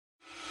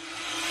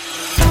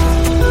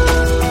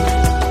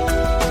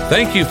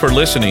Thank you for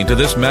listening to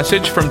this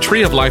message from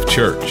Tree of Life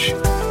Church.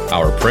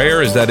 Our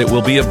prayer is that it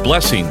will be a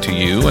blessing to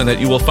you and that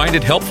you will find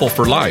it helpful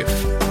for life.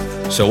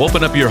 So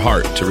open up your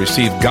heart to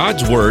receive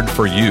God's word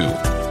for you.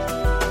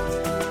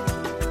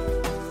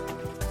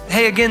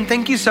 Hey, again,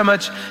 thank you so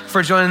much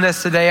for joining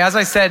us today. As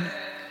I said,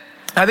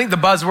 I think the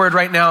buzzword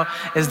right now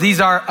is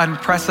these are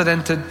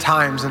unprecedented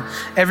times, and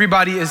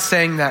everybody is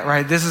saying that,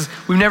 right?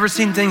 We've never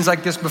seen things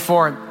like this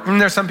before.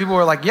 And there's some people who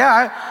are like,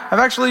 yeah, I've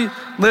actually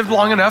lived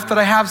long enough that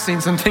I have seen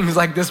some things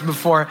like this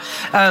before.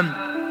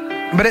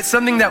 But it's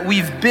something that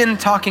we've been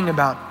talking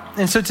about.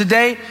 And so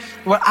today,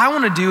 what I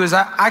want to do is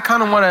I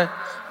kind of want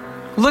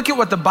to look at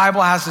what the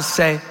Bible has to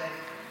say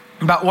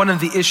about one of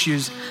the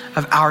issues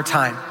of our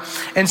time.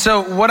 And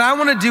so what I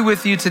want to do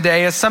with you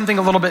today is something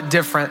a little bit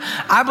different.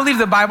 I believe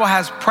the Bible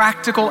has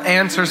practical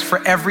answers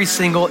for every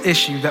single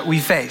issue that we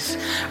face.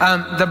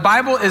 The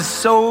Bible is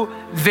so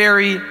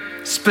very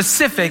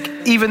specific,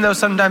 even though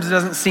sometimes it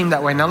doesn't seem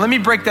that way. Now, let me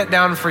break that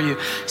down for you.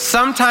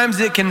 Sometimes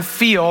it can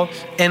feel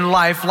in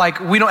life like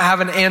we don't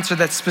have an answer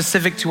that's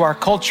specific to our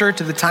culture,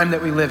 to the time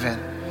that we live in.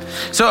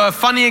 So a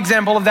funny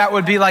example of that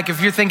would be like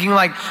if you're thinking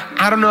like,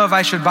 I don't know if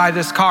I should buy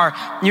this car.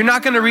 You're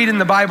not going to read in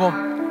the Bible,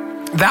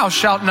 thou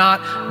shalt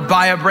not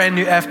buy a brand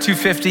new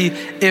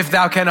F-250 if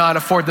thou cannot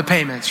afford the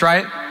payments,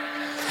 right?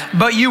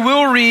 But you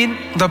will read,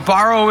 the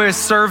borrower is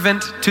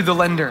servant to the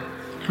lender.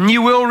 And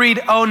you will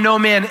read, owe no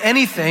man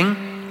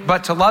anything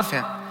but to love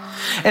him.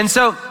 And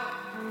so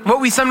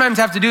what we sometimes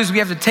have to do is we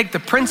have to take the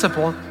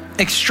principle,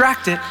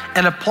 extract it,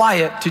 and apply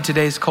it to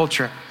today's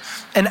culture.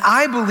 And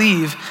I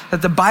believe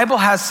that the Bible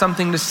has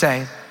something to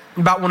say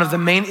about one of the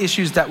main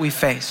issues that we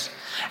face.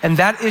 And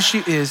that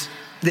issue is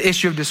the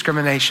issue of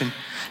discrimination.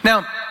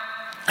 Now,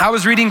 I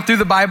was reading through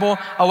the Bible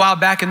a while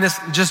back and this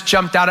just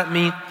jumped out at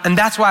me. And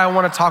that's why I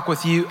want to talk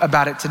with you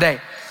about it today.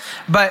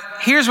 But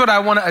here's what I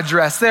want to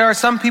address. There are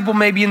some people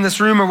maybe in this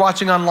room or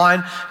watching online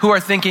who are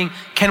thinking,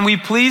 can we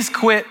please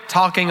quit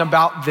talking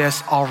about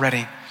this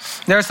already?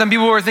 There are some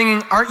people who are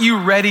thinking, aren't you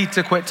ready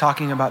to quit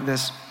talking about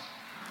this?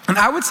 And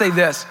I would say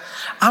this,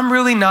 I'm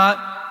really not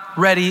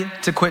ready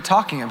to quit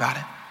talking about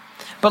it.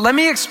 But let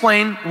me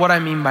explain what I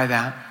mean by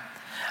that.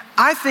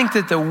 I think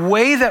that the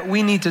way that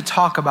we need to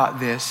talk about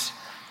this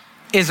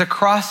is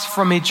across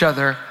from each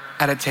other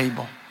at a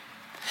table.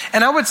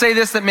 And I would say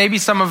this, that maybe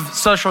some of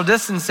social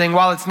distancing,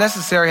 while it's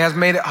necessary, has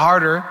made it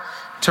harder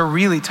to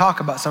really talk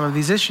about some of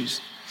these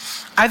issues.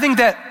 I think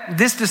that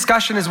this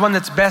discussion is one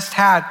that's best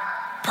had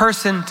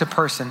person to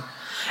person.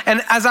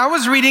 And as I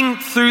was reading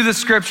through the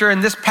scripture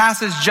and this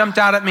passage jumped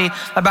out at me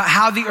about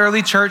how the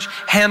early church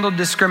handled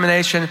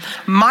discrimination,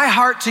 my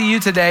heart to you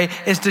today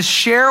is to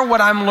share what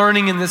I'm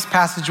learning in this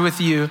passage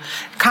with you,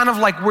 kind of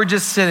like we're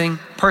just sitting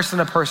person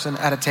to person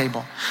at a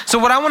table. So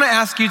what I want to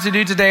ask you to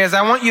do today is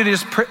I want you to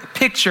just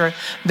picture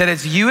that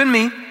it's you and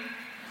me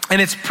and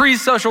it's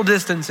pre-social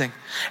distancing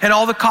and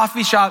all the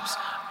coffee shops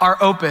are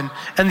open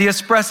and the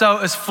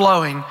espresso is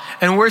flowing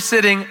and we're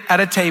sitting at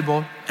a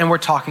table and we're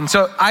talking.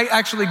 So I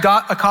actually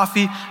got a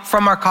coffee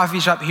from our coffee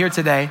shop here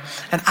today,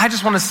 and I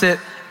just want to sit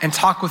and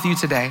talk with you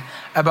today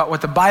about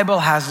what the Bible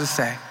has to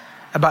say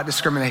about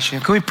discrimination.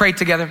 Can we pray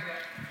together?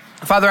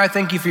 Father, I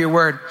thank you for your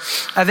word.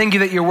 I thank you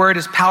that your word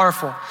is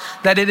powerful,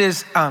 that it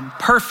is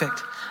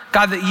perfect.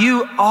 God, that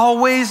you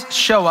always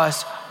show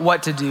us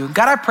what to do.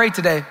 God, I pray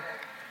today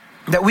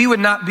that we would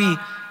not be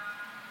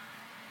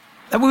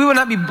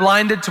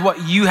blinded to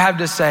what you have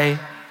to say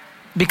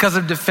because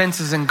of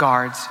defenses and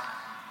guards.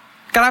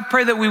 God, I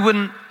pray that we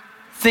wouldn't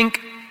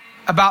think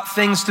about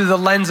things through the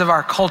lens of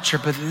our culture,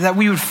 but that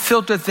we would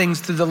filter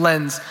things through the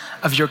lens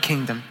of your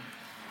kingdom.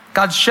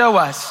 God, show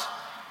us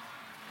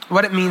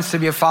what it means to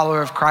be a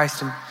follower of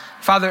Christ. And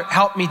Father,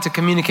 help me to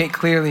communicate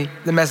clearly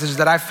the message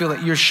that I feel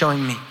that you're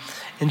showing me.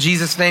 In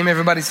Jesus' name,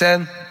 everybody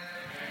said,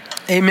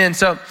 amen.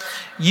 So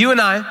you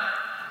and I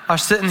are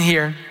sitting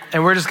here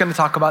and we're just going to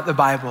talk about the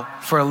Bible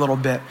for a little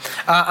bit.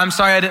 I'm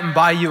sorry I didn't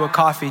buy you a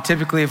coffee.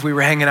 Typically, if we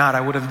were hanging out,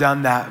 I would have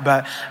done that,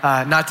 but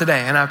not today,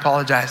 and I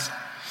apologize.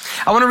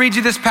 I want to read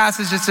you this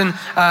passage. It's in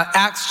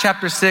Acts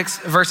chapter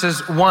 6,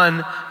 verses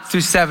 1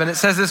 through 7. It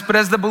says this, but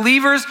as the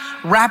believers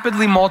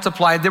rapidly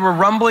multiplied, there were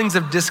rumblings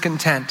of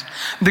discontent.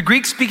 The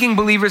Greek-speaking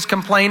believers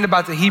complained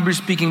about the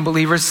Hebrew-speaking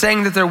believers,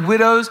 saying that their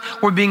widows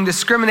were being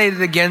discriminated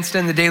against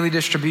in the daily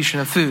distribution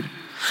of food.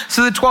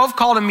 So the 12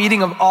 called a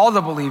meeting of all the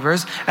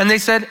believers, and they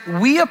said,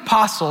 we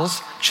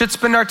apostles should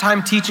spend our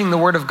time teaching the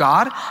word of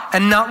God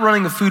and not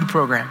running a food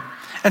program.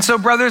 And so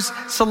brothers,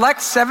 select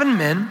 7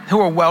 men who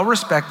are well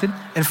respected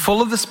and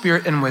full of the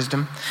Spirit and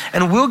wisdom,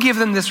 and we'll give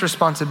them this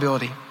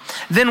responsibility.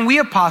 Then we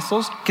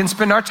apostles can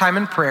spend our time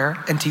in prayer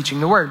and teaching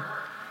the word.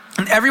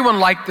 And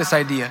everyone liked this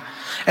idea.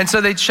 And so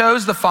they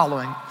chose the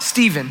following: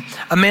 Stephen,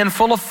 a man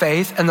full of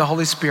faith and the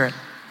Holy Spirit;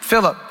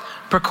 Philip,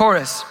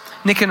 Prochorus,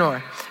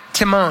 Nicanor,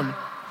 Timon,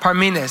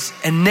 Parmenas,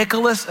 and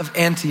Nicholas of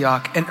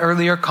Antioch, an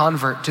earlier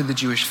convert to the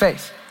Jewish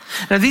faith.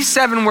 Now these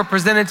 7 were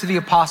presented to the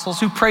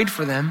apostles, who prayed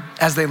for them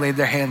as they laid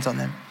their hands on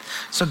them.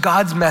 So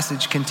God's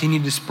message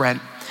continued to spread,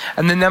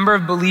 and the number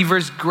of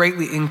believers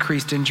greatly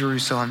increased in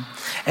Jerusalem,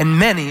 and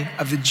many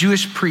of the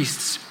Jewish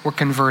priests were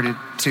converted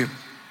too.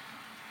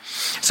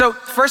 So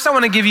first I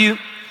want to give you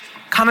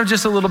kind of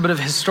just a little bit of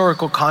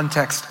historical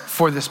context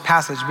for this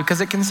passage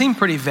because it can seem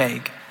pretty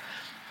vague.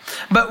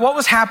 But what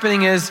was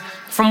happening is,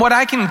 from what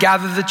I can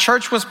gather, the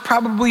church was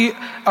probably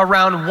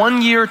around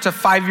 1 year to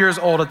 5 years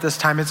old at this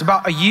time. It's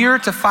about a year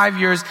to 5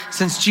 years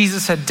since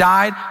Jesus had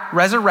died,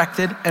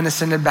 resurrected, and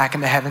ascended back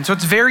into heaven. So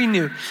it's very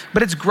new,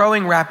 but it's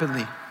growing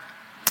rapidly.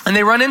 And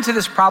they run into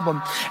this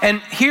problem. And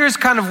here's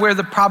kind of where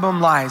the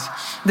problem lies.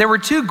 There were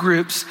two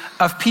groups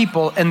of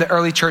people in the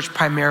early church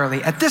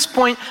primarily. At this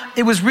point,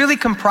 it was really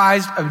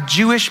comprised of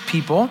Jewish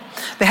people.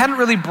 They hadn't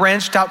really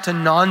branched out to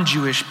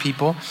non-Jewish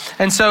people.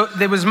 And so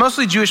there was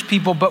mostly Jewish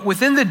people, but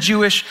within the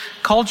Jewish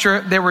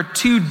culture, there were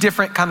two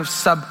different kind of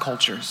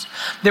subcultures.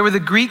 There were the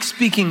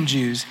Greek-speaking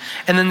Jews,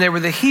 and then there were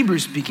the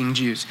Hebrew-speaking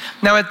Jews.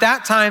 Now at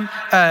that time,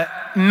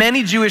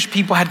 many Jewish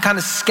people had kind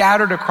of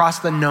scattered across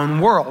the known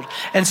world.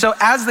 And so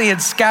as they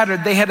had scattered,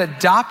 they had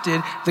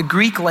adopted the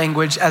Greek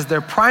language as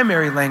their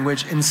primary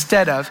language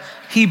instead of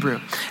Hebrew.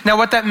 Now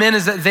what that meant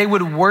is that they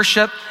would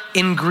worship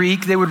in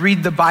Greek. They would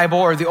read the Bible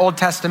or the Old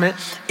Testament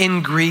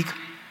in Greek.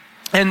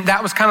 And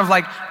that was kind of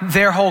like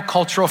their whole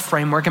cultural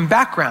framework and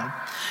background.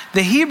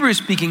 The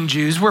Hebrew-speaking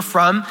Jews were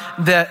from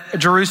the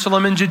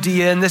Jerusalem and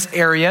Judea in this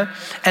area,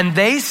 and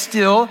they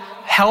still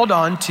held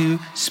on to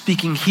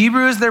speaking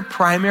Hebrew as their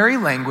primary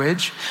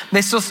language.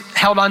 They still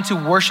held on to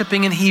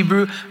worshiping in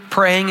Hebrew,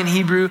 praying in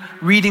Hebrew,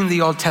 reading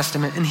the Old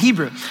Testament in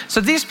Hebrew.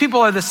 So these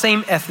people are the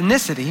same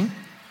ethnicity,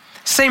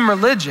 same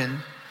religion,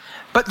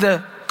 but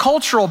the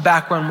cultural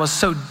background was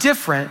so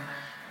different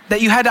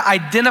that you had to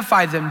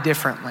identify them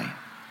differently.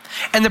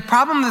 And the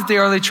problem that the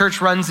early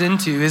church runs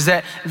into is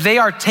that they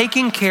are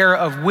taking care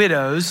of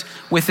widows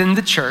within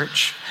the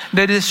church.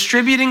 They're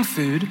distributing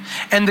food,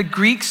 and the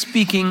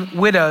Greek-speaking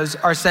widows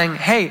are saying,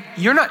 hey,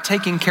 you're not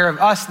taking care of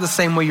us the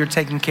same way you're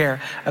taking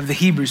care of the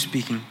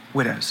Hebrew-speaking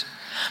widows.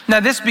 Now,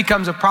 this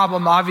becomes a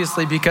problem,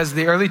 obviously, because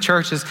the early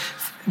church is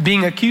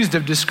being accused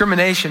of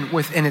discrimination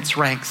within its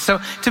ranks. So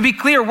to be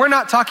clear, we're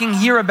not talking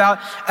here about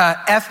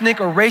ethnic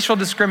or racial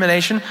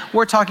discrimination.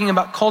 We're talking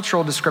about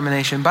cultural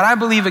discrimination. But I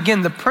believe,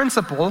 again, the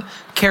principle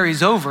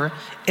carries over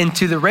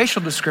into the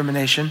racial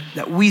discrimination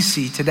that we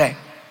see today.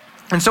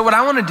 And so what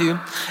I want to do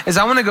is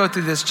I want to go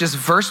through this just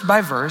verse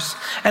by verse,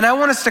 and I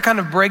want us to kind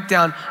of break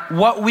down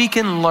what we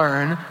can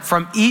learn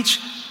from each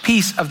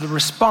piece of the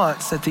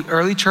response that the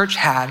early church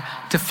had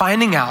to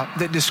finding out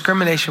that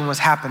discrimination was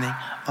happening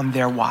on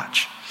their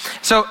watch.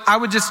 So I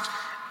would just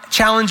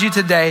challenge you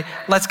today,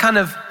 let's kind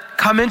of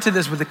come into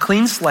this with a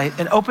clean slate,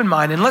 an open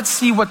mind, and let's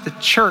see what the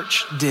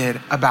church did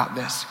about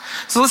this.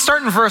 So let's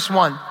start in verse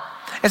 1.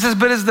 It says,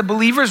 but as the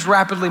believers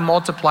rapidly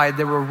multiplied,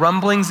 there were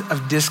rumblings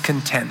of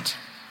discontent.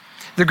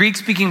 The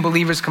Greek-speaking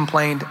believers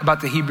complained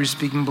about the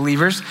Hebrew-speaking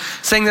believers,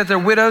 saying that their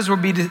widows were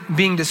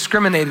being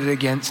discriminated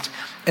against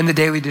in the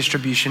daily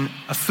distribution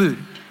of food.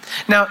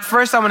 Now,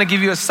 first I want to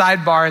give you a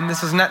sidebar, and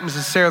this is not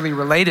necessarily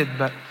related,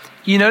 but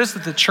you notice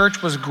that the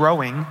church was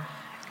growing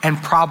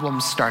and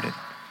problems started.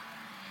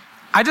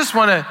 I just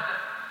want to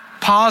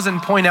pause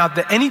and point out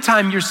that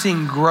anytime you're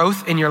seeing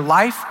growth in your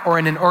life or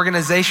in an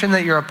organization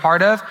that you're a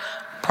part of,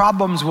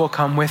 problems will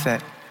come with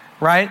it,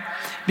 right?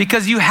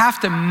 Because you have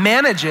to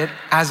manage it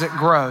as it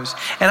grows.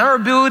 And our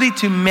ability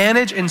to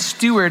manage and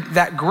steward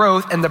that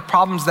growth and the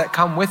problems that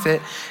come with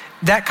it,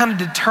 that kind of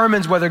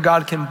determines whether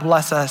God can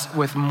bless us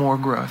with more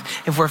growth.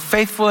 If we're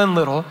faithful in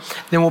little,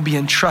 then we'll be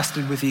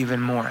entrusted with even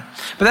more.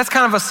 But that's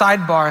kind of a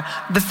sidebar.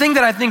 The thing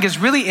that I think is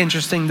really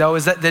interesting, though,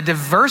 is that the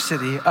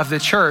diversity of the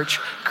church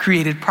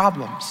created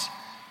problems.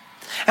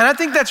 And I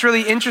think that's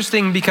really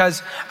interesting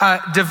because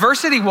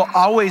diversity will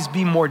always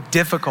be more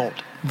difficult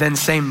than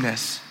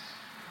sameness,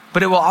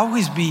 but it will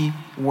always be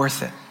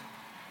worth it.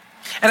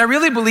 And I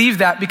really believe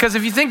that because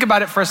if you think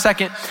about it for a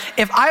second,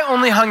 if I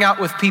only hung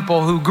out with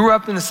people who grew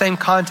up in the same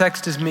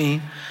context as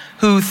me,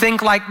 who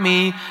think like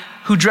me,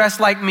 who dress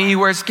like me,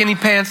 wear skinny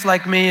pants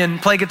like me, and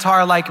play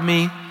guitar like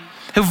me,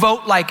 who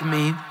vote like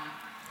me,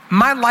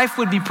 my life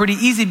would be pretty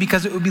easy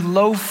because it would be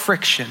low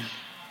friction.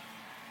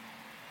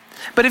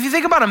 But if you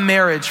think about a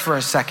marriage for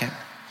a second,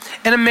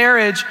 in a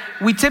marriage,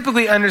 we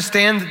typically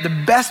understand that the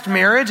best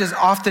marriage is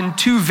often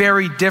two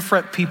very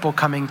different people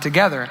coming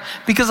together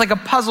because like a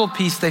puzzle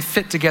piece, they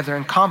fit together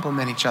and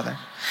complement each other.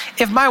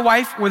 If my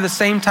wife were the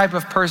same type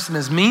of person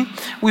as me,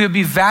 we would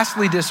be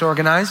vastly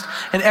disorganized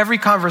and every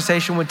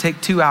conversation would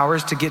take 2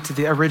 hours to get to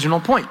the original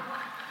point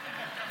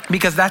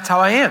because that's how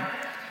I am.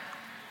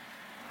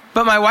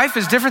 But my wife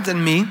is different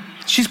than me.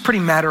 She's pretty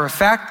matter of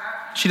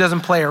fact. She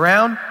doesn't play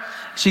around.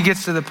 She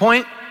gets to the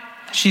point.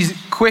 She's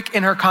quick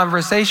in her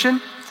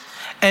conversation.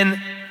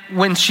 And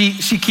when she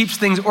keeps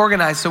things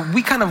organized, so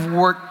we kind of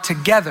work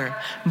together.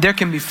 There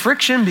can be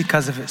friction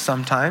because of it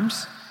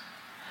sometimes,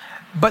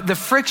 but the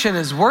friction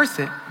is worth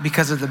it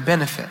because of the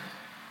benefit.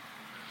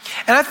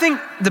 And I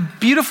think the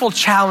beautiful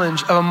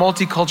challenge of a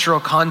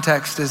multicultural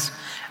context is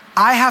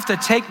I have to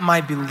take my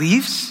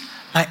beliefs,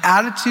 my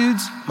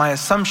attitudes, my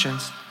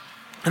assumptions,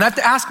 and I have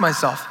to ask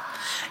myself,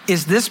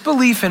 is this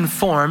belief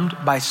informed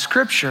by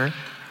scripture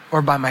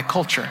or by my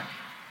culture?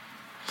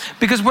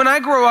 Because when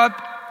I grow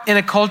up in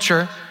a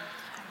culture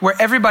where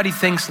everybody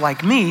thinks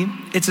like me,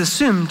 it's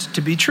assumed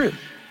to be true.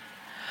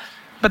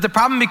 But the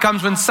problem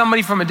becomes when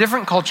somebody from a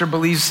different culture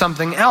believes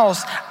something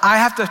else, I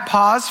have to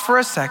pause for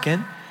a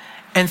second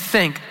and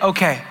think,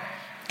 okay,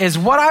 is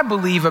what I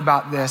believe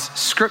about this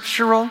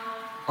scriptural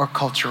or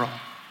cultural?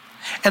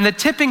 And the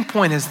tipping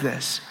point is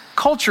this: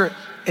 culture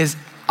is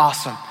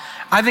awesome.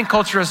 I think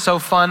culture is so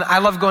fun. I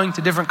love going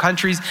to different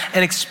countries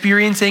and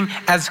experiencing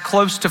as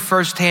close to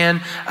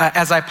firsthand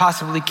as I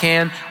possibly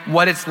can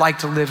what it's like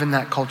to live in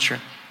that culture.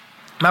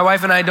 My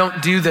wife and I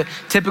don't do the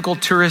typical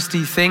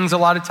touristy things a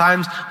lot of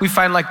times. We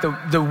find like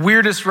the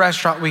weirdest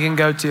restaurant we can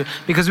go to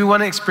because we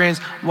want to experience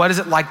what is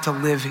it like to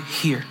live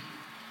here.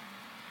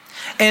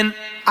 And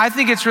I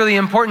think it's really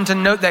important to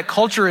note that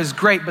culture is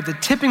great, but the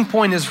tipping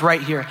point is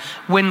right here.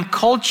 When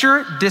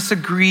culture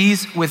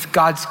disagrees with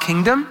God's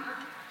kingdom,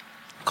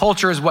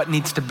 culture is what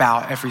needs to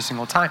bow every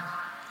single time.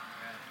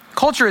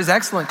 Culture is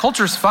excellent.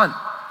 Culture is fun.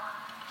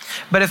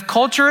 But if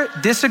culture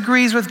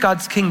disagrees with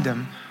God's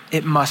kingdom,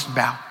 it must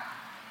bow.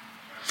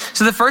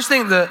 So the first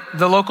thing the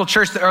local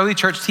church, the early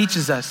church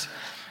teaches us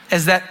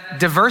is that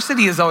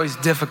diversity is always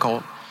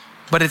difficult,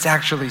 but it's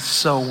actually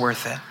so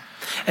worth it.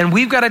 And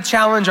we've got to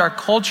challenge our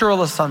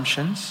cultural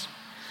assumptions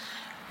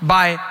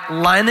by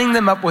lining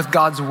them up with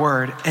God's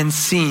word and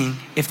seeing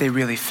if they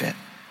really fit.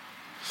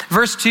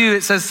 Verse 2,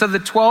 it says, so the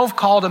 12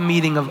 called a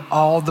meeting of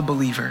all the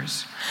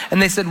believers.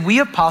 And they said, we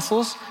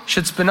apostles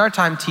should spend our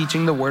time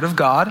teaching the word of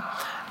God,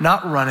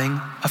 not running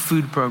a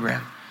food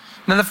program.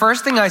 Now, the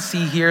first thing I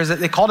see here is that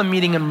they called a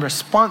meeting in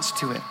response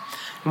to it.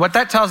 And what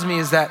that tells me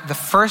is that the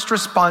first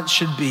response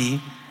should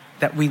be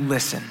that we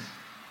listen.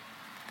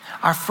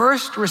 Our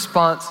first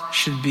response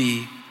should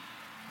be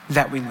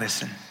that we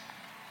listen.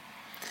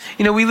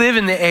 You know, we live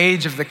in the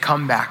age of the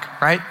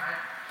comeback, right?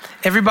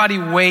 Everybody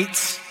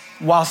waits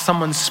while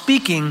someone's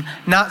speaking,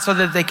 not so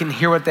that they can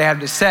hear what they have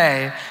to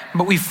say,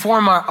 but we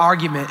form our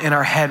argument in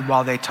our head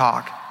while they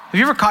talk. Have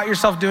you ever caught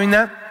yourself doing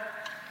that?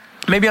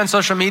 Maybe on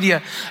social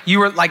media,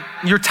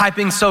 you're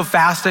typing so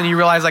fast and you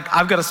realize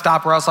I've got to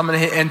stop or else I'm going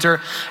to hit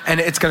enter and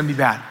it's going to be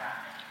bad.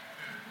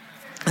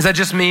 Is that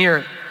just me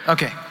or,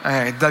 okay. All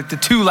right. The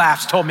two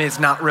laughs told me it's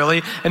not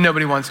really and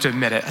nobody wants to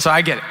admit it. So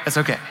I get it. That's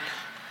okay.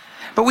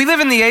 But we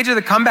live in the age of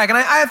the comeback. And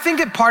I think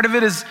that part of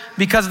it is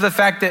because of the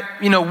fact that,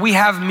 we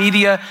have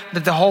media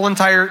that the whole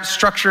entire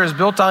structure is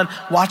built on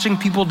watching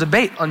people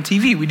debate on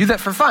TV. We do that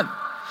for fun.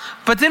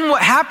 But then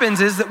what happens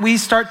is that we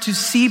start to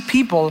see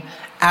people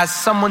as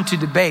someone to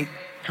debate,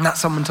 not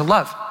someone to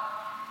love,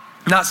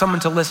 not someone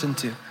to listen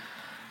to.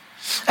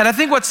 And I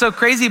think what's so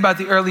crazy about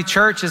the early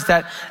church is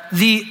that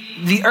the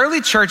early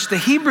church, the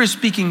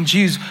Hebrew-speaking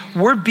Jews,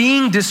 were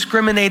being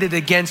discriminated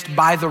against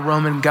by the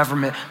Roman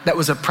government that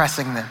was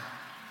oppressing them.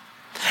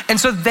 And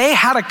so they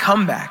had a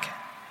comeback.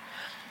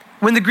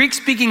 When the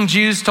Greek-speaking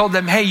Jews told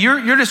them, hey,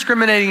 you're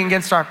discriminating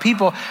against our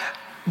people,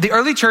 the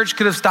early church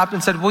could have stopped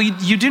and said, well,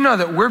 you do know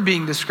that we're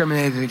being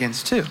discriminated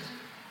against too.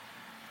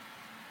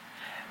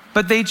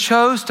 But they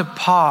chose to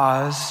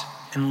pause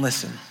and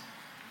listen.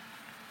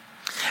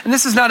 And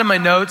this is not in my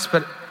notes,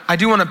 but I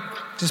do want to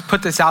just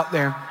put this out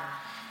there.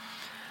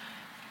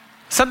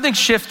 Something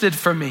shifted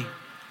for me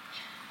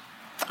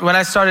when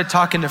I started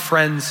talking to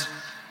friends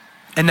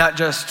and not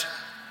just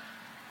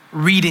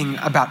reading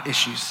about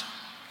issues.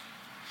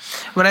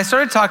 When I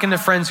started talking to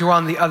friends who were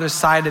on the other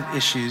side of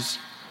issues,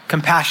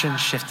 compassion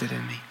shifted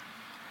in me.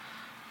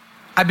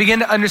 I began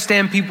to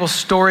understand people's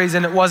stories,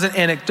 and it wasn't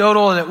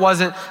anecdotal, and it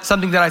wasn't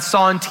something that I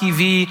saw on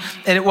TV,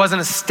 and it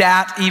wasn't a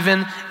stat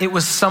even. It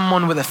was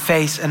someone with a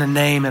face and a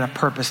name and a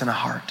purpose and a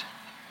heart.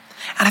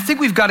 And I think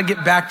we've got to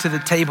get back to the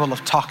table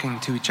of talking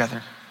to each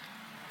other,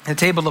 the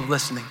table of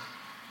listening.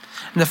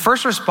 And the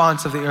first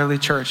response of the early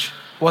church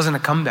wasn't a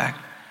comeback.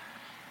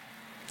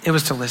 It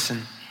was to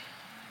listen.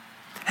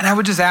 And I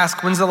would just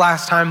ask, when's the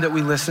last time that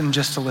we listened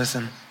just to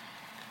listen?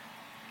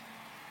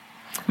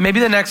 Maybe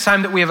the next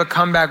time that we have a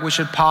comeback, we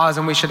should pause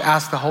and we should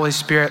ask the Holy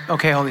Spirit,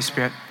 okay, Holy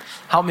Spirit,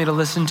 help me to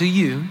listen to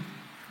you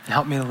and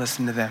help me to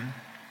listen to them.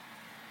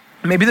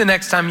 Maybe the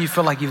next time you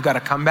feel like you've got a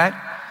comeback,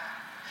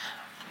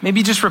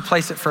 maybe just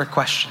replace it for a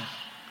question.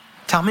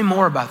 Tell me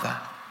more about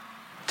that.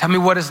 Tell me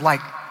what it's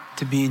like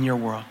to be in your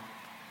world.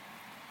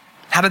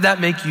 How did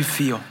that make you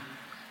feel?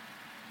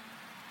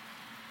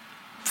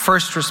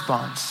 First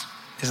response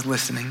is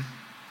listening.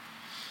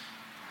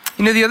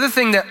 The other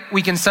thing that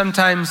we can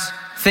sometimes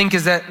think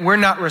is that we're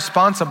not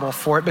responsible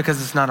for it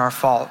because it's not our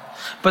fault.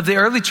 But the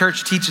early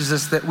church teaches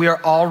us that we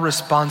are all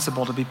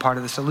responsible to be part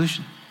of the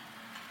solution.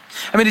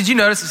 Did you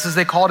notice it says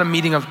they called a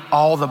meeting of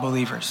all the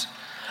believers?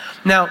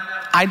 Now,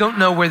 I don't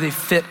know where they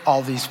fit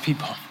all these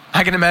people.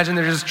 I can imagine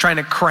they're just trying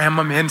to cram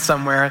them in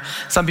somewhere.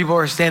 Some people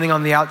are standing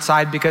on the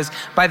outside because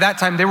by that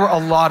time there were a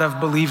lot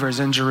of believers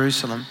in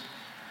Jerusalem.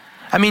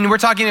 We're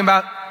talking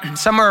about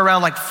somewhere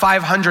around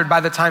 500 by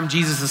the time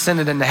Jesus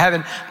ascended into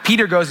heaven.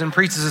 Peter goes and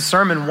preaches a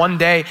sermon one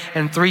day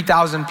and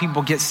 3,000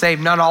 people get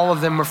saved. Not all of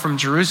them were from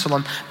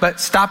Jerusalem, but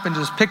stop and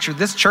just picture,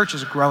 this church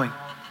is growing.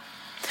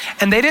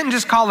 And they didn't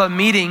just call a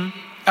meeting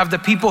of the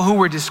people who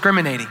were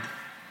discriminating.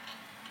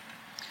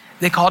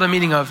 They called a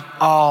meeting of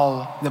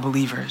all the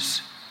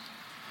believers.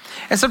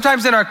 And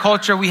sometimes in our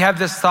culture, we have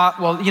this thought,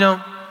 well,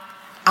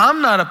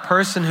 I'm not a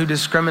person who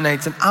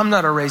discriminates and I'm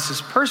not a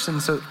racist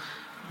person, so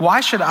why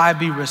should I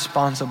be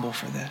responsible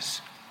for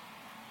this?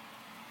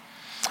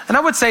 And I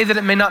would say that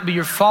it may not be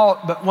your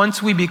fault, but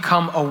once we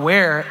become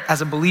aware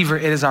as a believer,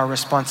 it is our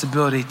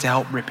responsibility to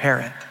help repair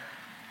it.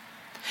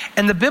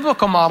 And the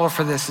biblical model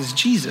for this is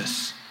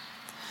Jesus.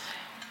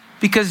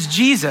 Because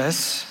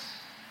Jesus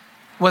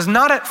was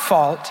not at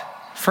fault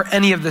for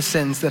any of the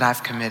sins that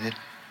I've committed.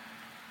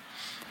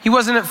 He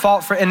wasn't at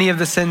fault for any of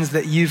the sins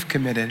that you've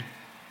committed.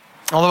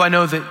 Although I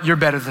know that you're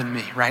better than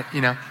me, right?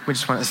 We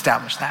just want to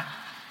establish that.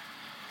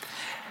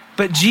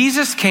 But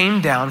Jesus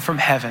came down from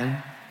heaven,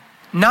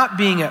 not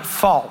being at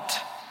fault,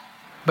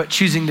 but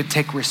choosing to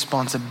take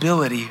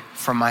responsibility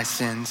for my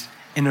sins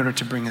in order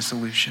to bring a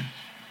solution.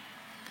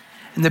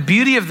 And the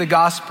beauty of the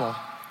gospel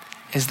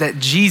is that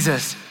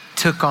Jesus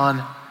took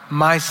on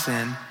my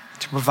sin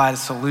to provide a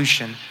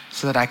solution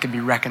so that I could be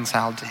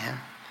reconciled to him.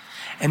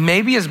 And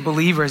maybe as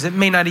believers, it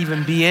may not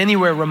even be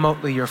anywhere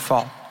remotely your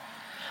fault.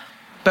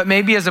 But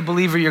maybe as a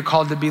believer, you're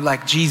called to be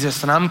like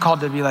Jesus, and I'm called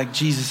to be like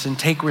Jesus and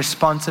take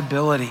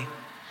responsibility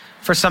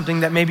for something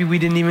that maybe we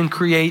didn't even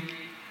create,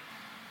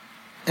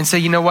 and say,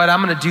 you know what,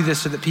 I'm gonna do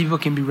this so that people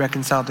can be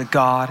reconciled to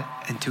God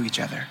and to each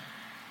other.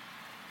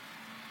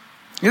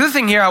 The other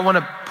thing here I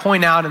wanna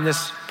point out in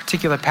this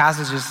particular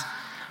passage is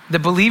the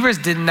believers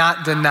did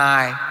not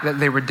deny that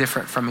they were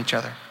different from each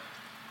other.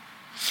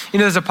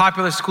 There's a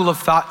popular school of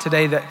thought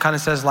today that kind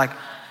of says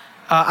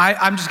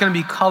I'm just gonna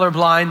be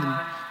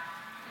colorblind,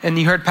 and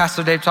you heard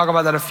Pastor Dave talk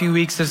about that a few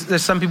weeks.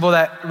 There's some people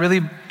that really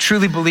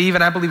truly believe,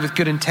 and I believe with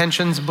good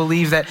intentions,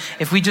 believe that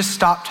if we just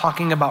stop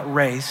talking about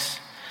race,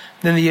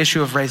 then the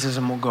issue of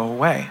racism will go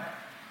away.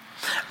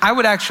 I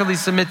would actually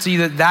submit to you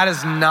that that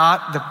is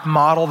not the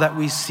model that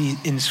we see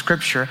in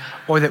Scripture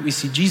or that we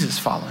see Jesus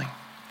following.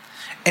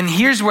 And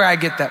here's where I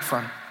get that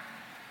from.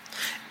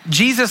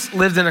 Jesus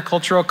lived in a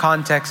cultural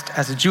context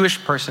as a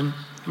Jewish person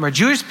where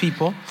Jewish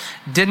people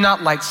did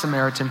not like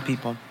Samaritan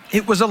people.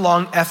 It was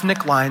along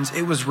ethnic lines,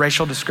 it was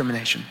racial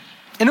discrimination.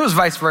 And it was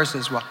vice versa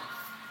as well.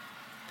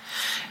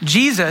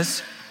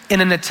 Jesus,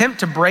 in an attempt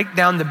to break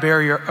down the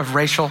barrier of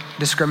racial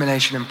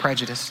discrimination and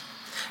prejudice,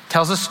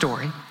 tells a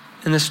story,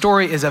 and the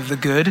story is of the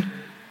Good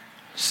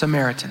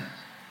Samaritan.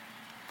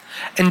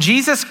 And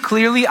Jesus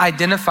clearly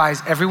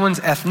identifies everyone's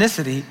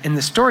ethnicity in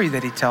the story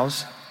that he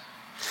tells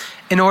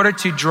in order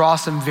to draw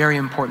some very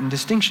important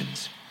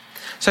distinctions.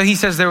 So he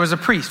says there was a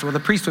priest. Well, the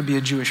priest would be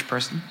a Jewish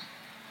person.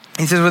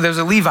 He says, well, there was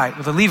a Levite.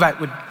 Well, the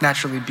Levite would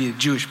naturally be a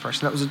Jewish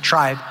person. That was a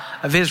tribe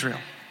of Israel.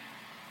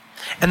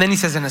 And then he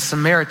says, and a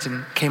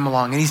Samaritan came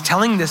along, and he's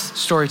telling this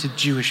story to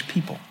Jewish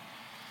people.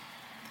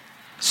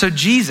 So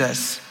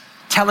Jesus,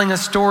 telling a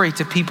story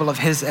to people of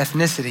his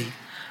ethnicity,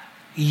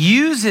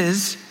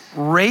 uses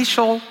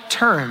racial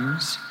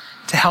terms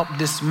to help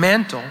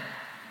dismantle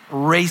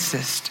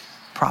racist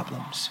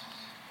problems.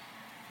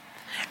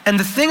 And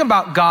the thing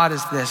about God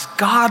is this: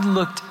 God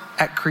looked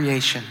at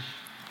creation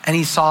and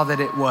he saw that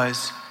it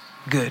was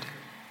good.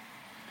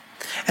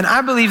 And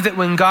I believe that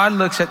when God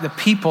looks at the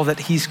people that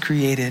he's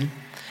created,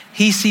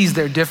 he sees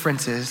their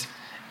differences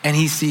and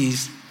he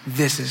sees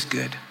this is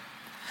good.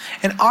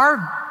 And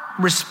our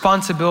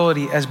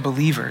responsibility as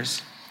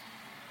believers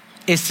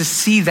is to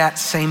see that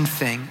same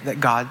thing that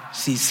God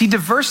sees. See,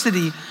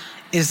 diversity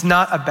is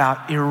not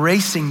about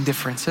erasing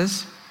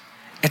differences.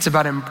 It's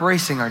about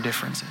embracing our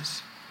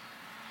differences.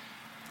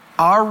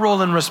 Our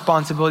role and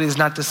responsibility is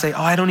not to say,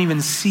 oh, I don't even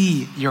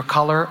see your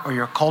color or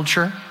your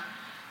culture.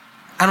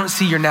 I don't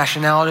see your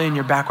nationality and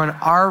your background.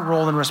 Our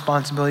role and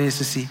responsibility is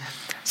to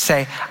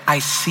say, I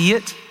see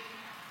it,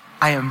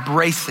 I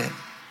embrace it,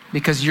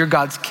 because you're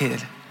God's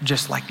kid,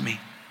 just like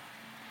me.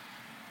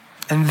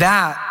 And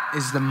that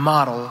is the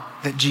model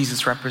that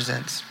Jesus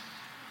represents.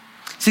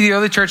 See, the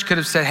early church could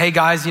have said, hey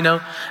guys,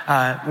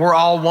 we're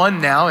all one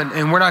now,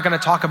 and we're not gonna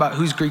talk about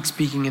who's Greek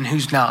speaking and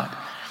who's not.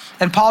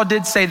 And Paul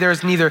did say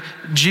there's neither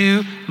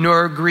Jew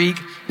nor Greek,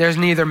 there's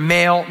neither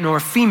male nor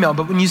female.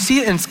 But when you see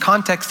it in its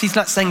context, he's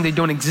not saying they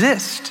don't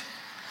exist.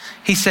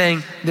 He's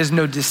saying there's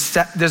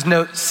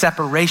no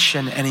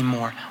separation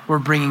anymore. We're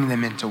bringing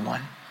them into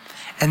one.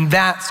 And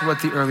that's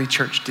what the early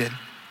church did.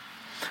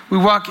 We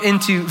walk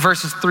into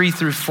verses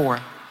 3-4.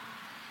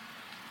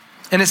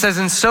 And it says,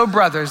 and so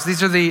brothers,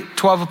 these are the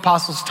 12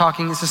 apostles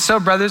talking. It says, so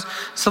brothers,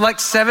 select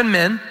 7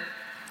 men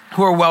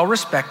who are well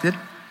respected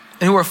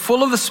and who are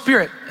full of the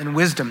Spirit and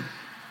wisdom.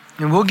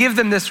 And we'll give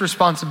them this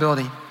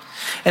responsibility.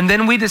 And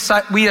then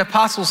we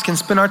apostles can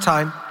spend our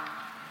time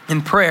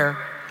in prayer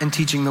and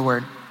teaching the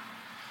word.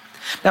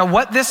 Now,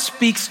 what this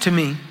speaks to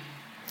me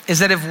is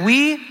that if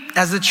we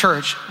as a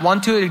church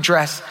want to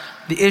address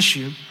the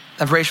issue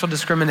of racial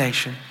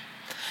discrimination,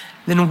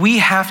 then we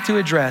have to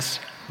address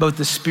both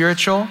the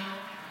spiritual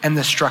and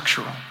the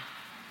structural.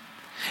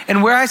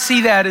 And where I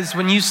see that is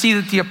when you see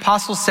that the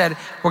apostles said,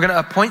 we're gonna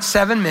appoint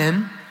 7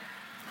 men.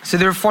 So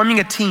they were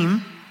forming a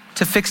team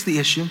to fix the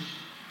issue.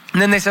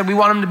 And then they said, we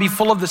want them to be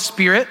full of the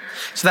Spirit.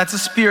 So that's a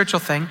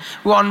spiritual thing.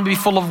 We want them to be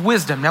full of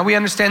wisdom. Now we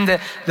understand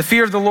that the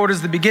fear of the Lord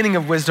is the beginning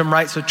of wisdom,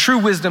 right? So true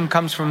wisdom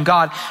comes from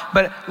God.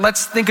 But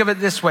let's think of it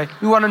this way.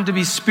 We want them to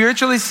be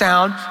spiritually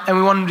sound and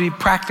we want them to be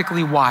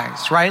practically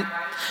wise, right?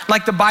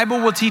 Like the Bible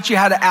will teach you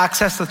how to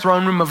access the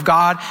throne room of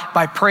God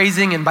by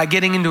praising and by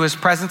getting into his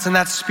presence, and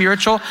that's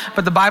spiritual.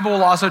 But the Bible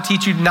will also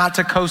teach you not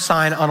to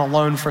co-sign on a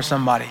loan for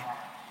somebody.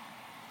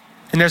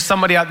 And there's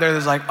somebody out there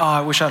that's like, oh,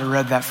 I wish I'd have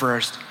read that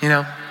first, you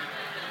know?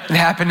 It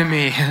happened to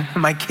me,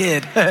 my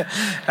kid.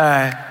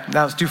 That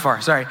was too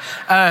far, sorry.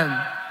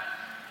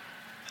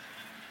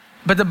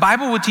 But the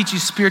Bible will teach you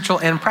spiritual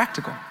and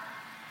practical.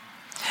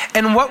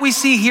 And what we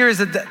see here is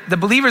that the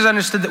believers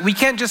understood that we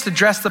can't just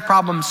address the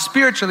problem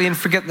spiritually and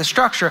forget the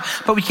structure,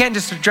 but we can't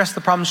just address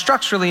the problem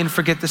structurally and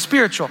forget the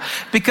spiritual,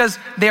 because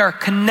they are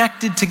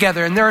connected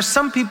together. And there are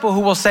some people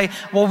who will say,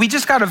 well, we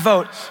just got to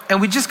vote and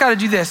we just got to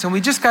do this and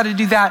we just got to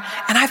do that.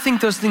 And I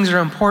think those things are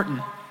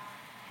important.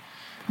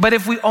 But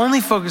if we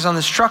only focus on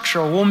the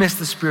structural, we'll miss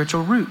the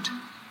spiritual root.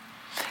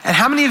 And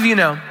how many of you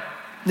know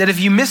that if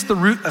you miss the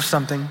root of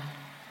something,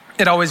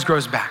 it always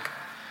grows back?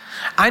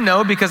 I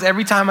know, because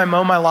every time I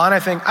mow my lawn, I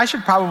think I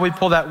should probably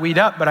pull that weed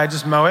up, but I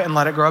just mow it and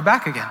let it grow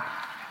back again.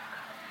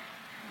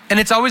 And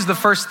it's always the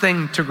first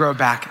thing to grow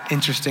back,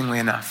 interestingly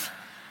enough.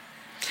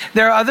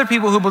 There are other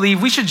people who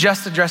believe we should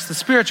just address the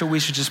spiritual. We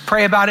should just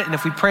pray about it, and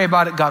if we pray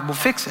about it, God will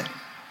fix it.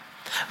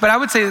 But I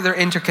would say that they're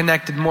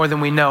interconnected more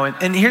than we know.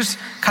 And here's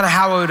kind of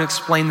how I would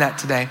explain that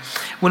today.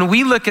 When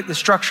we look at the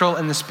structural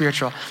and the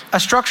spiritual, a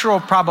structural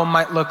problem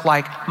might look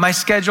like, my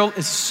schedule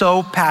is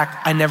so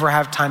packed, I never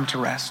have time to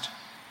rest.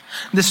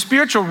 The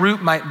spiritual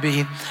root might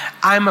be,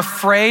 I'm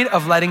afraid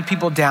of letting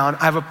people down.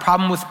 I have a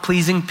problem with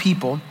pleasing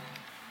people.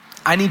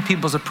 I need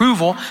people's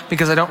approval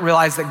because I don't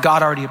realize that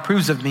God already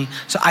approves of me.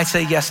 So I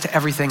say yes to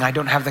everything. I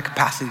don't have the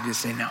capacity to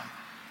say no.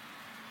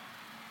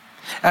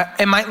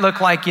 It might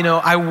look like,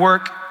 I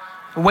work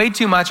way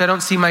too much. I don't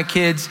see my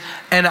kids,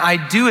 and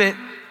I do it.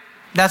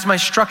 That's my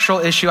structural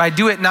issue. I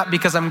do it not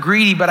because I'm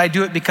greedy, but I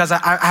do it because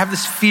I have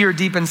this fear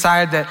deep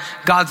inside that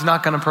God's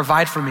not going to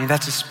provide for me.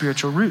 That's a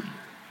spiritual root.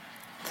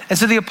 And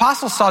so the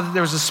apostles saw that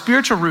there was a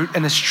spiritual root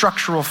and a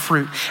structural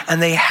fruit,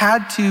 and they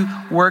had to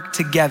work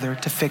together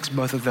to fix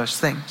both of those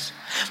things.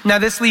 Now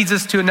this leads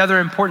us to another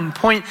important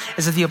point,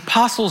 is that the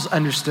apostles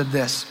understood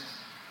this.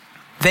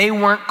 They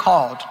weren't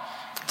called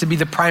to be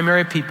the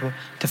primary people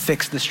to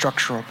fix the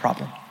structural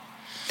problem.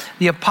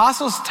 The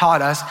apostles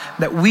taught us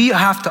that we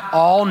have to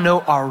all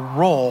know our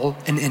role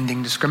in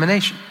ending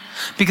discrimination.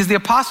 Because the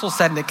apostles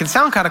said, and it can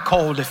sound kind of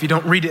cold if you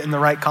don't read it in the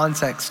right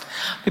context.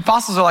 The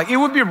apostles are like, it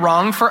would be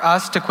wrong for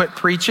us to quit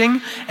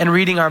preaching and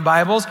reading our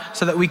Bibles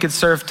so that we could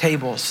serve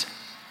tables.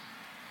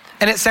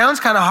 And it sounds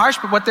kind of harsh,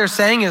 but what they're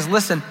saying is,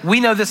 listen, we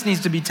know this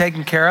needs to be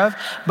taken care of,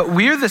 but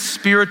we're the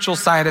spiritual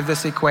side of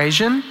this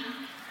equation.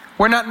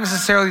 We're not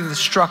necessarily the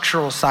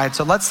structural side.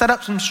 So let's set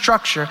up some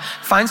structure,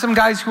 find some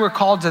guys who are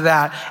called to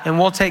that, and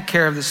we'll take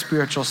care of the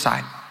spiritual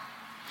side.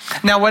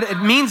 Now, what it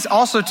means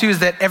also too is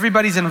that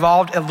everybody's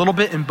involved a little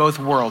bit in both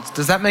worlds.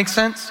 Does that make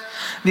sense?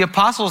 The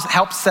apostles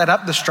helped set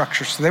up the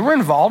structure, so they were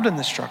involved in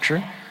the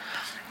structure.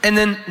 And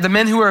then the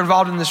men who were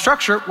involved in the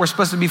structure were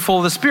supposed to be full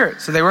of the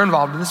Spirit, so they were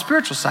involved in the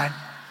spiritual side.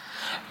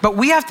 But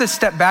we have to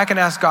step back and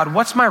ask God,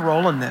 what's my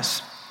role in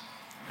this?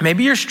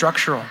 Maybe you're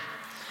structural.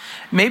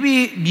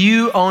 Maybe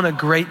you own a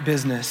great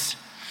business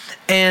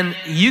and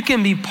you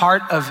can be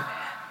part of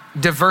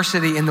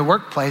diversity in the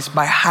workplace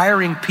by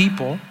hiring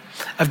people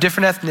of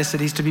different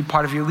ethnicities to be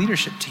part of your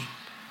leadership team.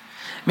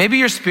 Maybe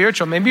you're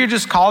spiritual. Maybe you're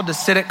just called to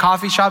sit at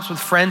coffee shops with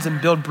friends and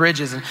build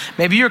bridges. And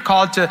maybe you're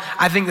called to,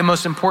 I think the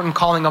most important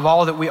calling of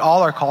all that we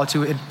all are called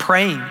to, in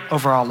praying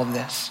over all of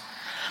this.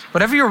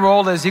 Whatever your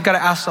role is, you've got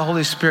to ask the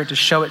Holy Spirit to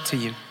show it to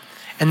you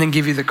and then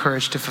give you the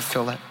courage to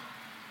fulfill it.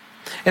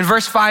 In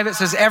verse 5, it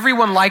says,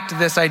 everyone liked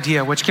this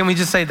idea, which can we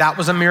just say that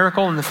was a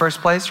miracle in the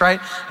first place, right?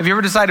 Have you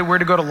ever decided where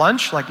to go to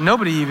lunch? Like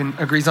nobody even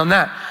agrees on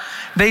that.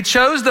 They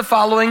chose the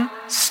following: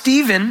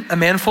 Stephen, a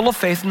man full of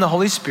faith in the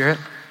Holy Spirit,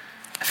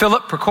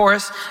 Philip,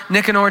 Prochorus,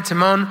 Nicanor,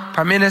 Timon,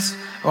 Parmenas,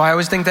 I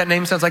always think that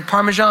name sounds like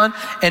Parmesan,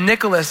 and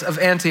Nicholas of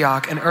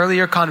Antioch, an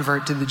earlier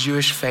convert to the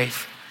Jewish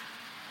faith.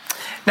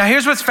 Now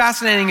here's what's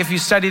fascinating if you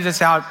study this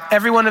out.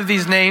 Every one of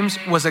these names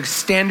was a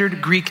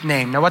standard Greek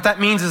name. Now what that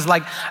means is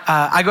like,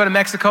 I go to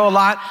Mexico a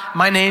lot.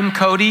 My name,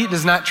 Cody,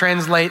 does not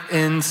translate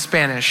in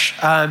Spanish.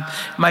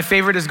 My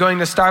favorite is going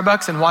to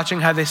Starbucks and watching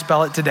how they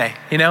spell it today,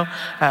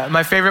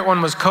 My favorite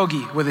one was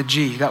Kogi with a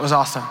G. That was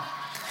awesome.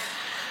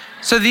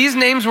 So these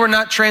names were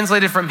not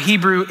translated from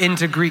Hebrew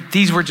into Greek.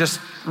 These were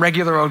just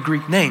regular old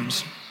Greek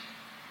names.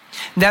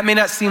 That may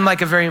not seem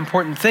like a very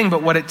important thing,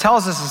 but what it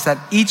tells us is that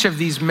each of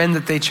these men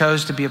that they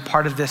chose to be a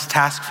part of this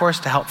task force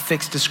to help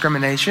fix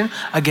discrimination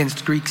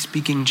against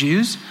Greek-speaking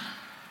Jews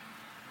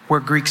were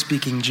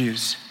Greek-speaking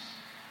Jews,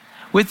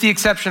 with the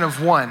exception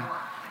of one.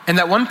 And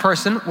that one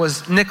person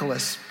was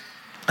Nicholas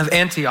of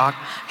Antioch.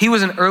 He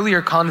was an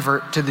earlier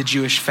convert to the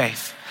Jewish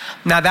faith.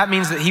 Now that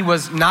means that he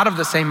was not of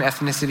the same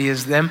ethnicity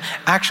as them.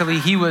 Actually,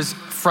 he was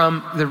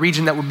from the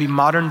region that would be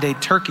modern day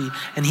Turkey,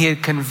 and he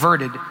had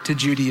converted to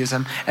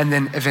Judaism and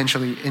then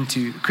eventually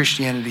into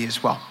Christianity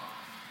as well.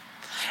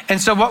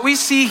 And so what we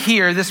see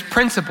here, this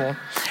principle,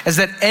 is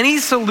that any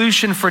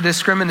solution for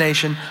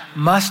discrimination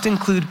must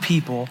include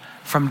people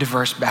from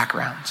diverse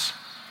backgrounds.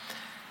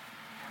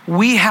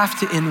 We have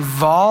to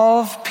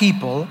involve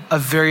people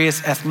of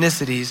various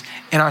ethnicities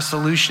in our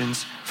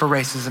solutions for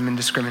racism and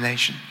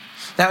discrimination.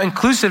 Now,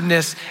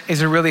 inclusiveness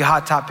is a really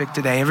hot topic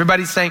today.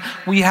 Everybody's saying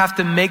we have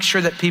to make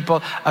sure that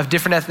people of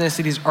different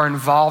ethnicities are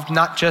involved,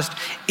 not just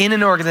in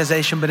an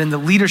organization, but in the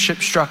leadership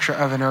structure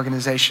of an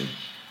organization.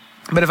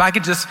 But if I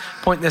could just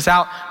point this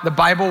out, the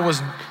Bible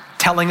was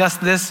telling us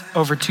this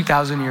over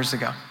 2,000 years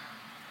ago.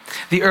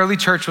 The early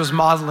church was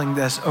modeling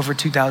this over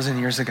 2,000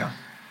 years ago.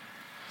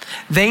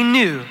 They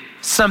knew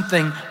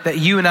something that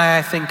you and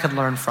I think, could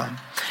learn from.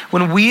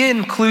 When we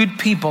include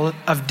people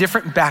of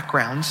different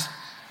backgrounds,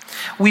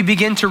 we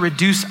begin to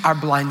reduce our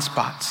blind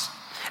spots.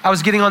 I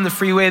was getting on the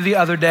freeway the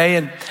other day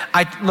and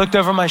I looked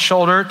over my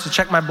shoulder to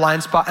check my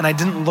blind spot, and I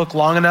didn't look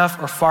long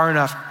enough or far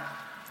enough,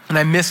 and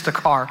I missed a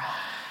car.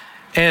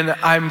 And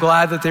I'm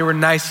glad that they were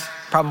nice,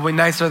 probably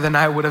nicer than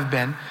I would have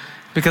been,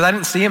 because I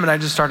didn't see him and I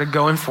just started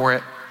going for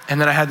it. And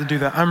then I had to do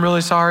the "I'm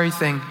really sorry"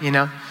 thing, you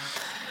know?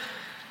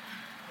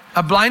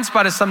 A blind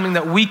spot is something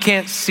that we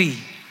can't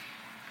see.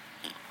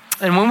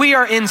 And when we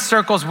are in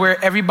circles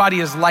where everybody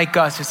is like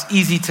us, it's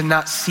easy to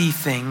not see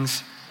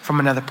things from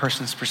another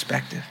person's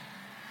perspective.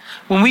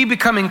 When we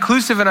become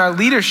inclusive in our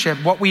leadership,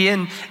 what we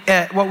in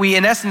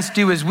essence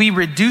do is we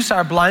reduce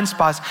our blind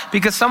spots,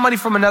 because somebody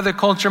from another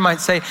culture might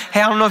say,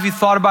 "Hey, I don't know if you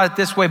thought about it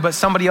this way," but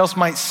somebody else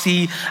might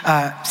see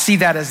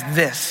that as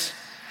this.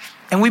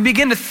 And we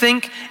begin to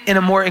think in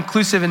a more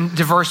inclusive and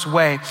diverse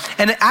way.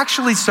 And it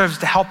actually serves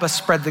to help us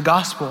spread the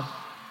gospel.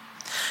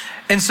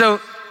 And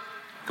so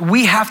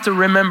we have to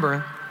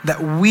remember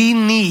that we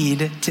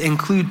need to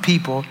include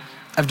people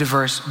of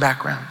diverse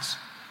backgrounds.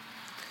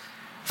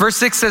 Verse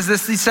 6 says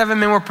this: "These 7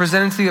 men were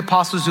presented to the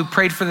apostles, who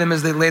prayed for them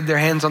as they laid their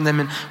hands on them."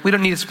 And we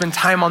don't need to spend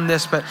time on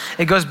this, but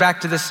it goes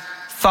back to this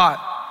thought.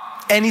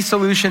 Any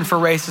solution for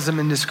racism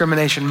and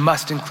discrimination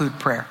must include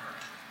prayer.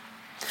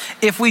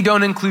 If we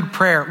don't include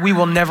prayer, we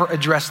will never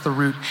address the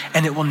root,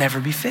 and it will never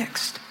be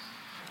fixed.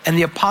 And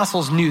the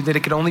apostles knew that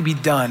it could only be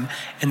done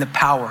in the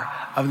power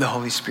of the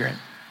Holy Spirit.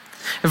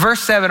 In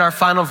verse 7, our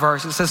final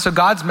verse, it says, "So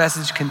God's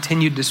message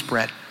continued to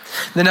spread.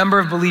 The number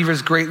of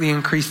believers greatly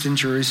increased in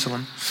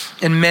Jerusalem,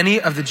 and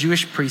many of the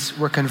Jewish priests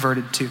were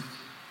converted too."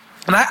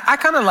 And I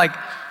kind of like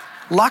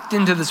locked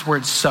into this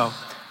word "so."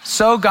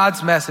 So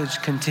God's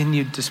message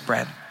continued to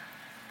spread.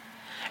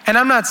 And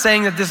I'm not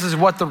saying that this is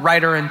what the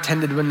writer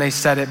intended when they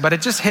said it, but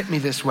it just hit me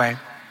this way.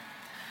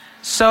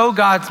 So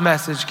God's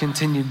message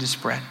continued to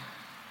spread.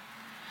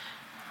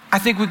 I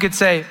think we could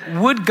say,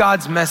 would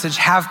God's message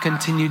have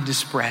continued to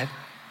spread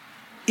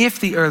if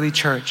the early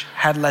church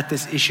had let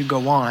this issue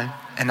go on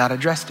and not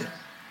addressed it?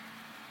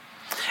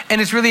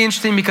 And it's really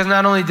interesting because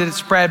not only did it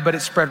spread, but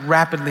it spread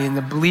rapidly, and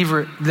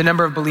the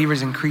number of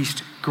believers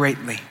increased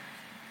greatly.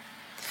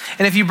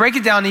 And if you break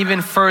it down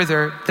even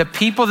further, the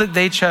people that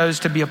they chose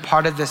to be a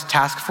part of this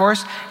task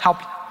force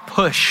helped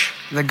push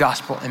the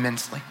gospel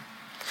immensely.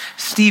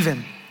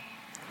 Stephen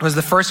was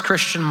the first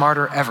Christian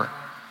martyr ever.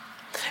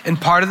 And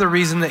part of the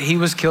reason that he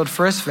was killed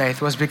for his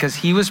faith was because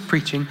he was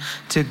preaching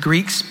to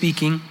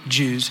Greek-speaking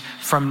Jews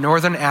from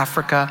northern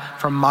Africa,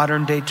 from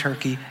modern-day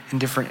Turkey, in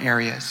different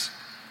areas.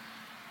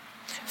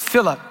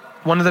 Philip,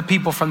 one of the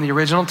people from the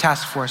original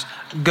task force,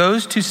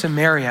 goes to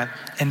Samaria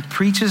and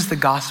preaches the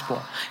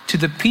gospel to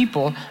the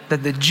people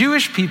that the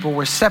Jewish people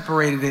were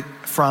separated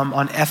from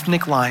on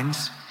ethnic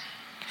lines,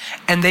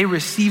 and they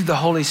receive the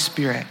Holy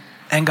Spirit,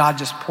 and God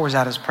just pours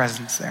out his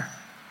presence there.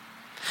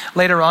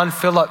 Later on,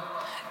 Philip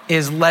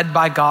is led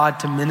by God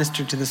to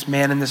minister to this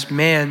man, and this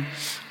man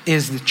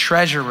is the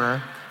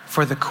treasurer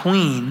for the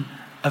queen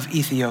of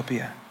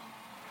Ethiopia.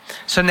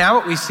 So now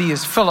what we see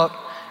is Philip,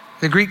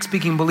 the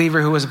Greek-speaking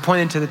believer who was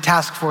appointed to the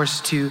task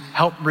force to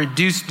help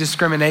reduce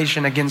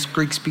discrimination against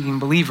Greek-speaking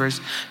believers,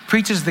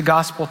 preaches the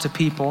gospel to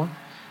people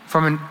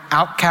from an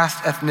outcast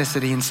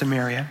ethnicity in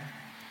Samaria.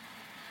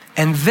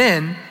 And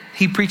then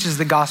he preaches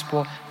the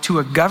gospel to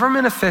a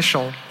government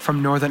official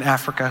from northern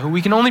Africa, who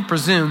we can only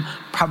presume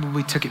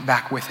probably took it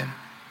back with him.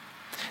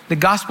 The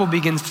gospel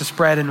begins to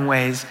spread in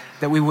ways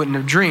that we wouldn't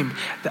have dreamed.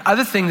 The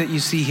other thing that you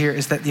see here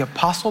is that the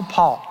Apostle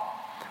Paul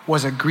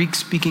was a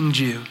Greek-speaking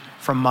Jew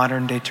from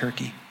modern-day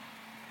Turkey.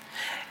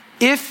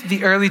 If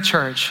the early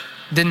church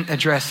didn't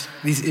address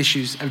these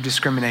issues of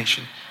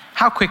discrimination,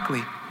 how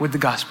quickly would the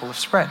gospel have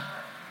spread?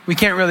 We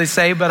can't really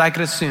say, but I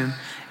could assume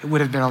it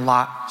would have been a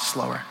lot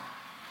slower.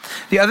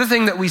 The other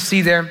thing that we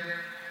see there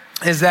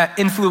is that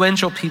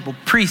influential people,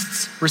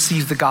 priests,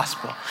 receive the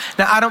gospel.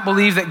 Now, I don't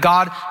believe that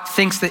God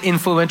thinks that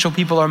influential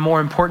people are more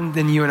important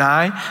than you and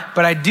I,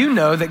 but I do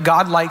know that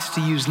God likes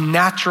to use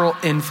natural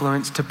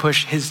influence to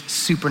push his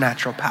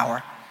supernatural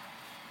power.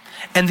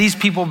 And these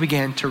people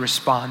began to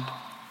respond.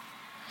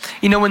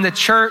 You know, when the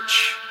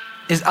church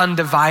is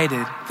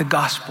undivided, the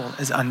gospel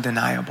is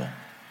undeniable.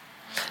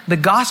 The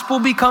gospel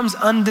becomes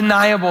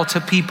undeniable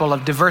to people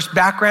of diverse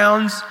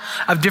backgrounds,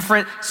 of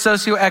different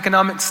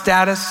socioeconomic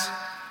status,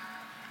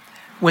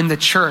 when the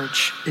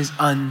church is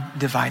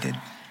undivided.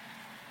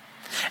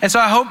 And so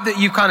I hope that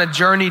you kind of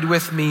journeyed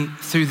with me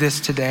through this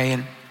today.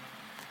 And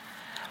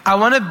I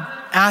want to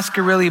ask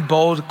a really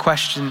bold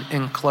question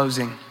in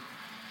closing.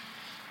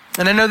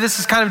 And I know this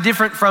is kind of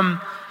different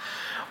from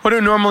what it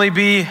would normally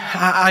be.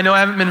 I know I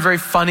haven't been very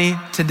funny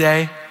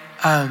today,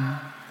 but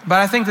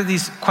I think that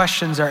these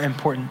questions are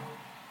important.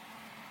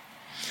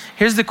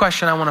 Here's the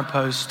question I want to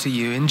pose to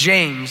you. In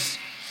James,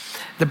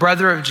 the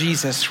brother of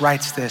Jesus,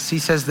 writes this. He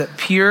says that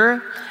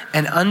pure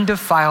and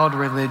undefiled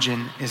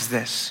religion is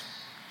this: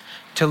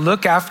 to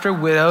look after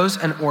widows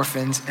and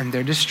orphans in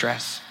their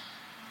distress,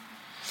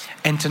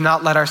 and to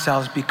not let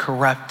ourselves be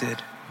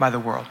corrupted by the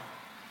world.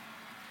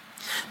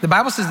 The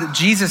Bible says that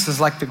Jesus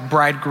is like the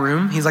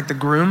bridegroom. He's like the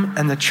groom,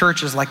 and the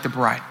church is like the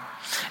bride.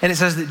 And it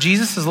says that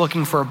Jesus is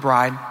looking for a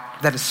bride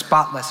that is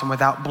spotless and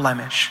without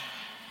blemish.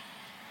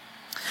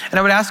 And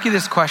I would ask you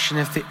this question: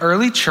 if the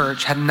early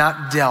church had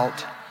not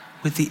dealt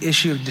with the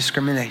issue of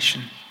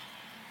discrimination,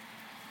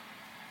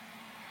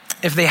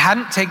 if they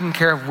hadn't taken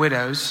care of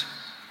widows,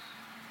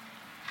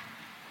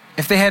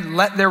 if they had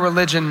let their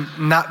religion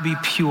not be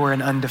pure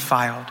and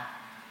undefiled,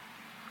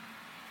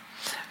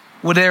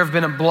 would there have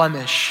been a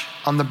blemish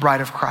on the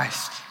bride of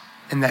Christ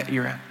in that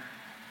era?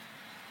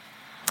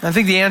 I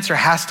think the answer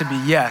has to be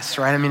yes,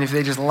 right? I mean, if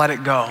they just let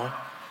it go,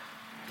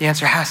 the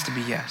answer has to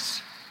be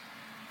yes.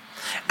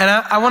 And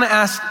I want to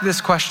ask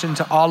this question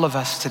to all of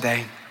us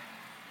today.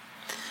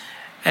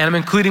 And I'm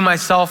including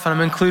myself, and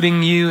I'm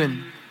including you,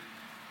 and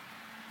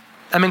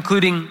I'm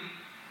including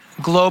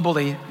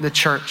globally the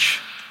church.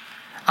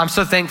 I'm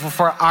so thankful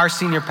for our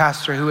senior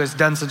pastor who has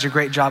done such a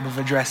great job of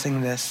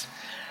addressing this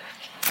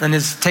and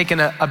has taken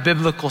a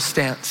biblical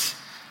stance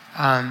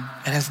and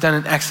has done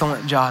an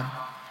excellent job.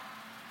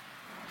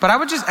 But I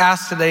would just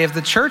ask today, if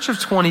the church of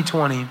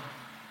 2020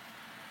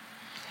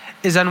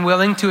 is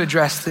unwilling to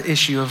address the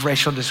issue of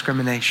racial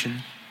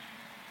discrimination,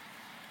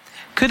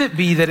 could it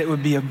be that it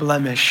would be a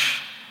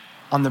blemish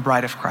on the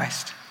bride of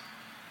Christ?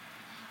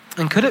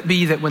 And could it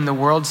be that when the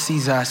world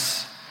sees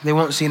us, they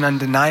won't see an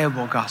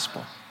undeniable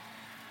gospel,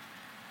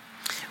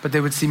 but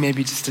they would see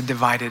maybe just a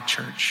divided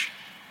church?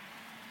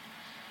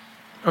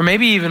 Or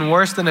maybe even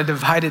worse than a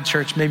divided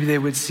church, maybe they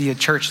would see a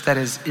church that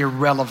is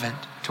irrelevant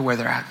to where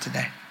they're at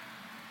today.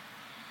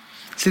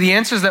 See, the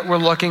answers that we're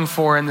looking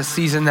for in the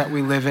season that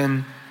we live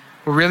in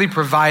were really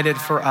provided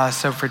for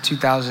us over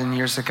 2,000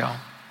 years ago.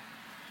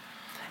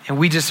 And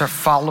we just are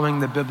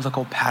following the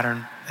biblical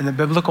pattern and the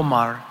biblical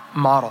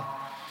model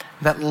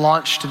that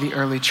launched the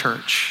early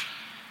church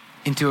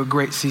into a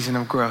great season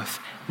of growth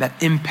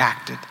that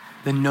impacted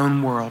the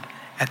known world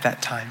at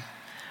that time.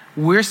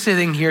 We're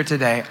sitting here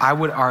today, I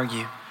would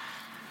argue,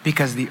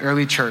 because the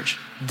early church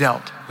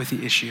dealt with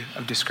the issue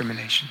of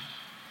discrimination.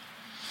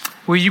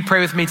 Will you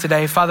pray with me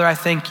today? Father, I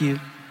thank you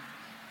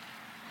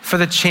for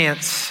the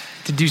chance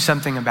to do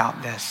something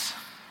about this.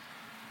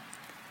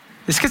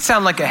 This could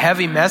sound like a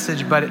heavy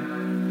message, but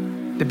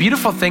the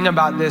beautiful thing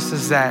about this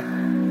is that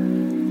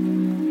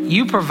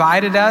you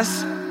provided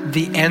us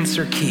the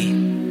answer key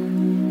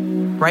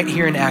right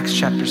here in Acts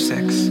chapter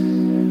 6.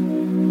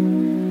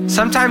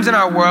 Sometimes in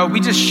our world, we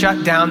just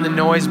shut down the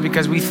noise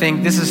because we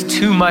think this is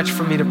too much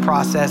for me to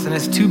process and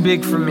it's too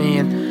big for me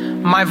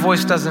and my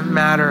voice doesn't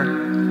matter.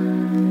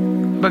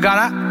 But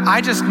God,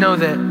 I just know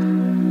that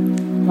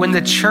when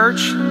the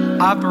church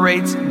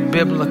operates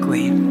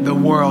biblically, the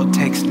world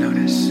takes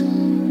notice.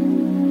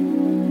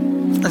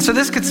 And so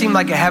this could seem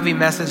like a heavy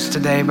message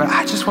today, but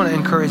I just want to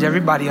encourage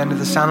everybody under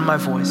the sound of my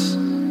voice.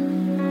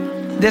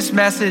 This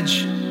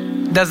message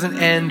doesn't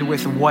end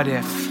with what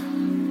if.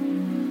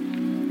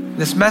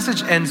 This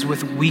message ends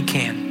with we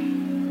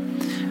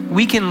can.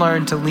 We can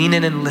learn to lean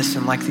in and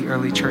listen like the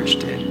early church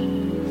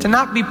did, to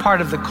not be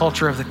part of the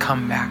culture of the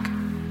comeback.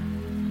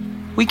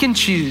 We can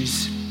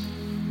choose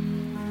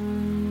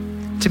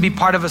to be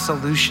part of a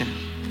solution.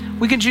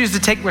 We can choose to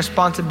take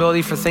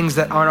responsibility for things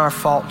that aren't our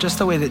fault, just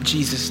the way that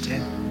Jesus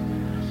did.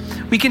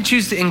 We can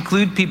choose to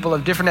include people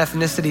of different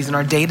ethnicities in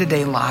our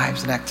day-to-day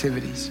lives and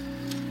activities.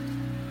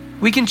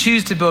 We can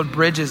choose to build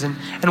bridges,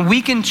 and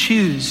we can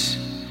choose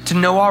to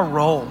know our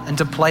role and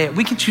to play it.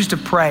 We can choose to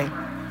pray.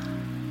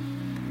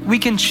 We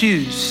can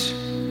choose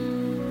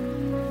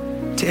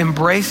to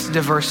embrace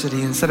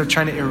diversity instead of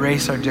trying to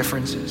erase our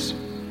differences.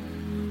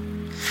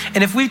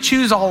 And if we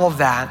choose all of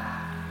that,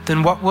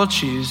 then what we'll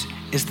choose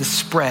is the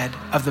spread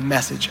of the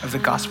message of the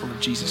gospel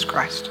of Jesus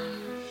Christ.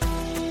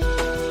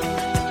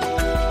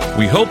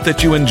 We hope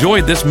that you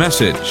enjoyed this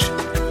message.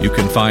 You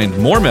can find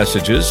more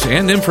messages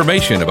and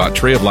information about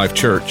Tree of Life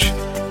Church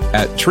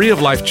at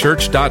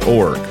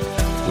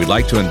treeoflifechurch.org. We'd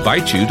like to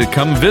invite you to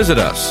come visit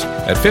us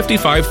at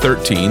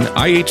 5513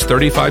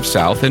 IH-35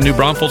 South in New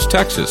Braunfels,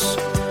 Texas,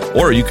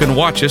 or you can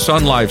watch us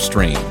on live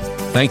stream.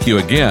 Thank you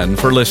again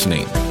for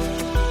listening.